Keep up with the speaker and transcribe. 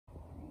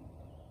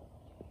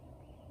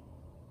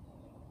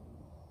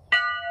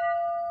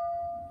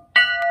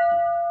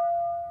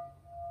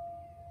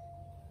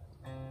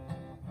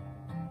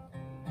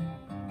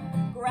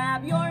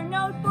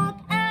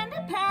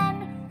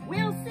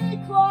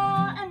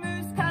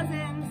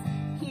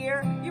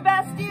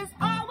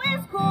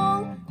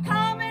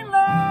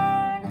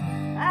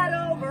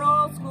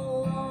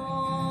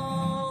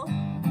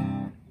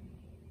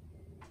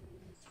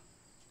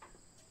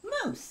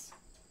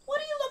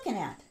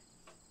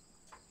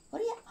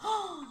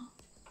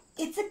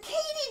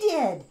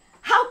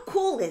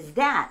is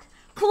that?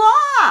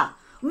 Claw!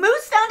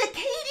 Moose found a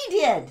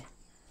katydid.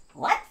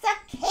 What's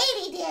a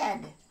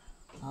katydid?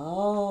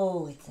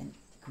 Oh, it's a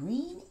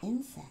green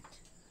insect.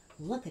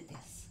 Look at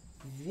this.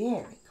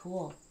 Very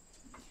cool.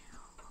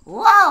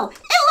 Whoa, it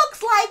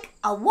looks like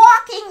a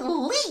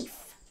walking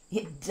leaf.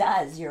 It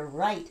does, you're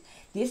right.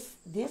 This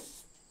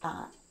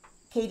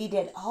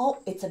katydid, oh,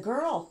 it's a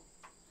girl.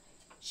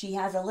 She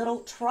has a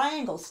little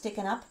triangle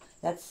sticking up.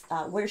 That's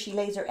where she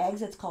lays her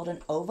eggs. It's called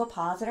an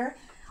ovipositor.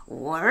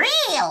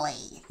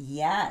 Really?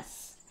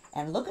 Yes.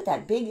 And look at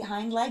that big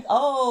hind leg.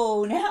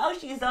 Oh, now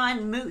she's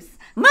on Moose.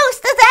 Moose,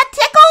 does that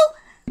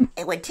tickle?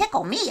 It would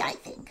tickle me, I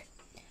think.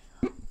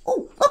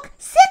 Oh, look,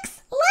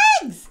 6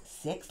 legs.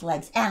 6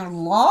 legs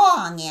and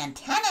long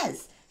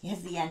antennas.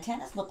 Yes, the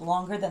antennas look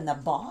longer than the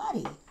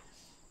body.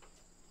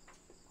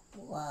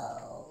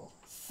 Whoa,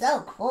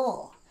 so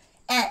cool.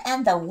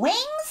 And the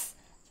wings,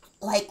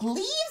 like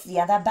leaves.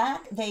 Yeah, the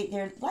back,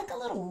 they're like a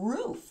little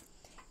roof.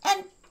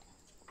 And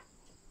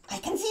I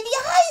can see the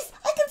eyes.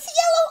 I can see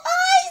yellow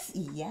eyes.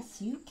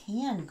 Yes, you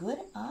can. Good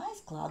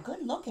eyes, Claw.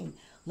 Good looking.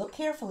 Look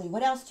carefully.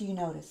 What else do you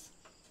notice?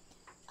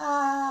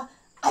 I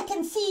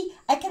can see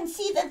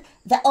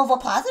the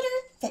ovipositor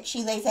that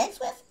she lays eggs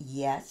with.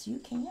 Yes, you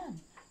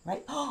can.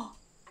 Right? Oh,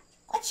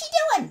 what's she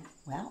doing?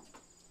 Well,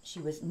 she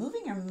was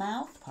moving her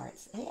mouth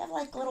parts. They have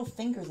like little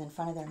fingers in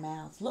front of their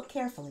mouths. Look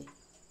carefully.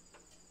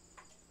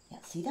 Yeah,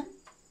 see them?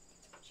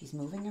 She's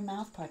moving her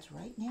mouth parts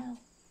right now.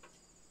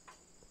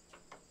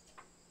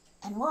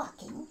 And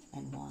walking.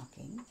 And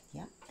walking,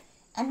 yep.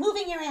 And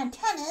moving your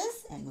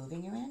antennas. And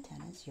moving your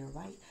antennas, you're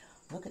right.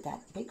 Look at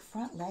that big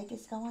front leg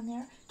is going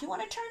there. Do you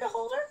want to turn to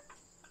hold her?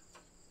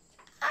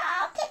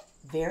 Okay.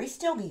 Very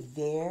still, be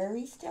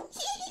very still.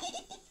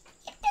 It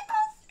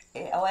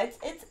tickles. Oh,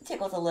 it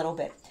tickles a little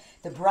bit.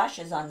 The brush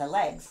is on the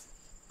legs.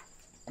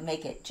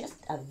 Make it just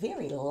a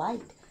very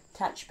light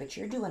touch, but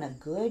you're doing a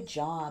good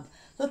job.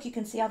 Look, you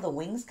can see how the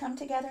wings come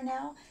together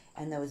now,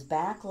 and those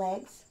back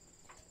legs.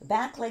 The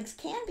back legs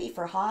can be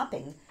for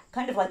hopping,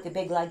 kind of like the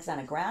big legs on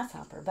a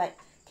grasshopper, but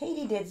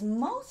katydids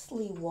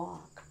mostly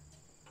walk,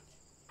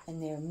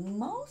 and they're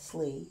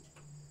mostly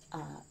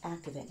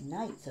active at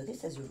night, so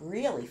this is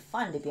really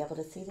fun to be able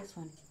to see this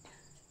one.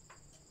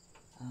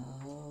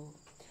 Oh,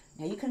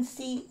 now you can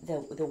see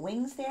the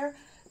wings there.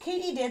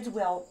 Katydids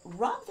will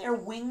rub their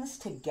wings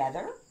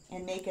together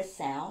and make a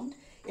sound.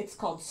 It's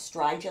called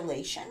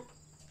stridulation.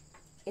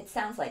 It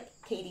sounds like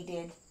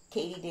katydid,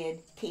 katydid,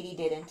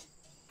 katydidn't.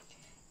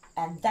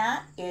 And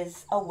that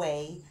is a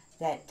way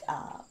that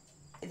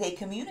they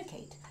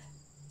communicate.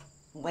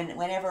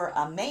 Whenever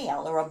a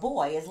male or a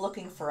boy is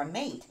looking for a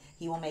mate,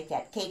 he will make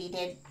that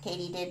katydid,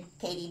 katydid,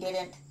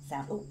 katydidn't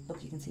sound. Oh,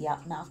 look, you can see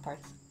out mouth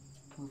parts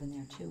moving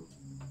there too.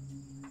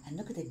 And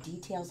look at the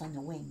details on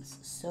the wings.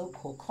 So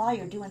cool. Claw,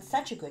 you're doing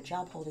such a good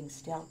job holding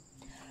still.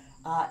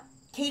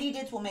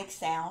 Katydids will make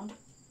sound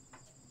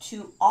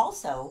to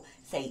also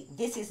say,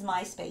 this is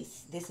my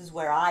space. This is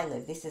where I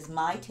live. This is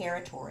my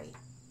territory.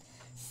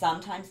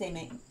 Sometimes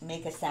they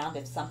make a sound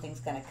if something's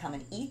going to come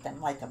and eat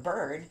them, like a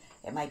bird.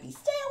 It might be,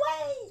 stay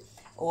away.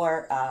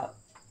 Or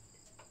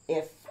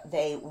if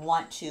they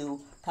want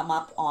to come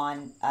up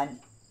on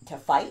to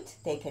fight,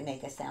 they can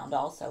make a sound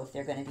also if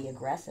they're going to be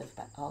aggressive.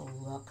 But oh,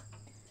 look.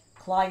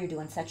 Claw, you're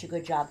doing such a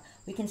good job.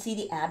 We can see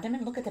the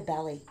abdomen. Look at the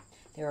belly.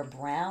 There are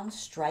brown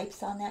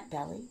stripes on that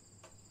belly.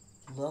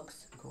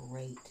 Looks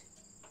great.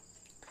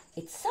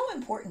 It's so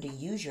important to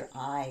use your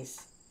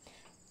eyes.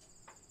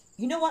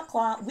 You know what,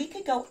 Claw? We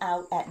could go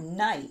out at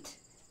night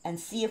and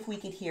see if we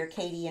could hear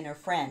Katie and her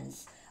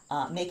friends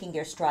making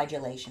their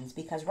stridulations,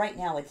 because right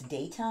now it's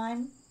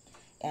daytime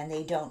and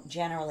they don't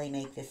generally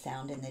make this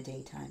sound in the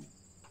daytime.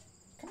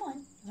 Come on.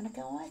 You want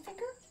to go on my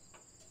finger?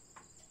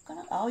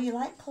 Oh, you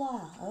like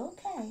Claw.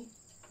 Okay.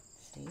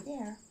 Stay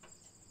there.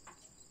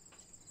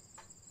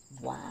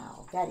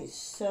 Wow, that is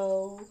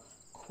so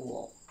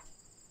cool.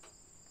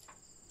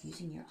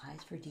 Using your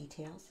eyes for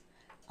details.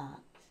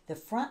 The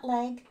front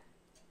leg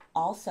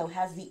also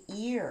has the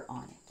ear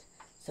on it.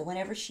 So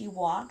whenever she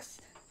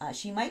walks,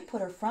 she might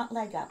put her front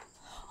leg up.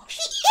 Oh,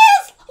 she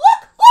is!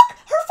 Look! Look!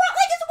 Her front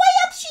leg is way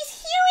up!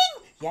 She's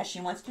hearing! Yes, she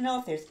wants to know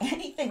if there's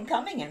anything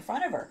coming in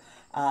front of her.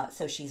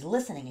 So she's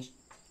listening.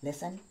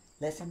 Listen,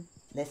 listen,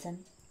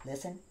 listen,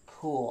 listen.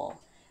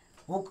 Cool.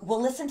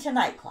 We'll listen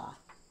tonight, Claw.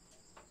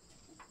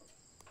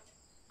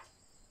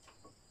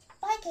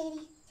 Bye,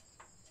 Katie.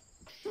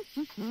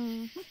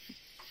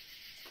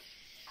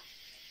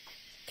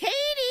 Katie!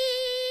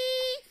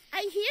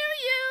 I hear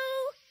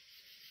you!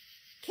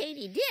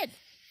 Katie did.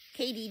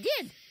 Katie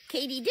did.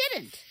 Katie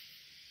didn't.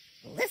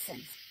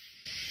 Listen.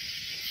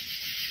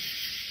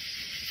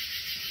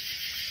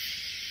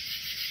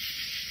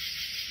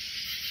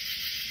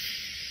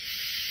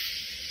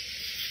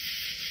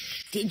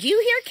 Did you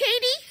hear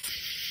Katie?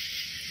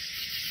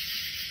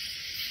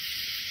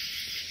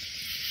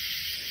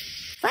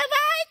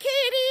 Bye-bye,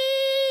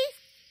 Katie!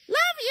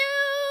 Love you!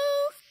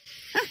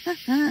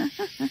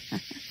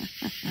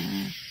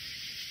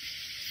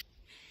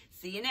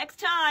 See you next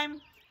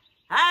time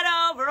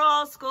at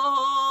Overall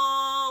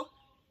School.